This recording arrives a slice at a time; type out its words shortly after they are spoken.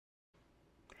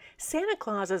Santa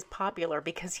Claus is popular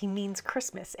because he means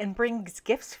Christmas and brings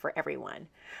gifts for everyone.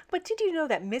 But did you know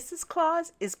that Mrs.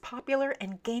 Claus is popular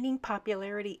and gaining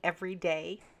popularity every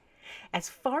day? As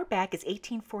far back as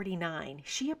 1849,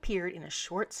 she appeared in a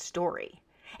short story.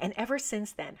 And ever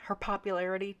since then, her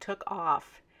popularity took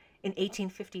off. In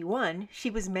 1851,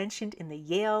 she was mentioned in the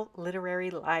Yale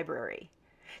Literary Library.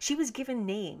 She was given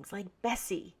names like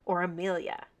Bessie or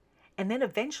Amelia, and then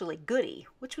eventually Goody,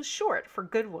 which was short for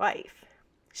good wife.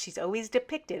 She's always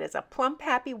depicted as a plump,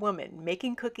 happy woman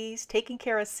making cookies, taking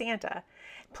care of Santa,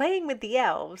 playing with the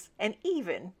elves, and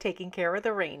even taking care of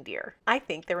the reindeer. I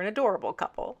think they're an adorable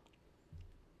couple.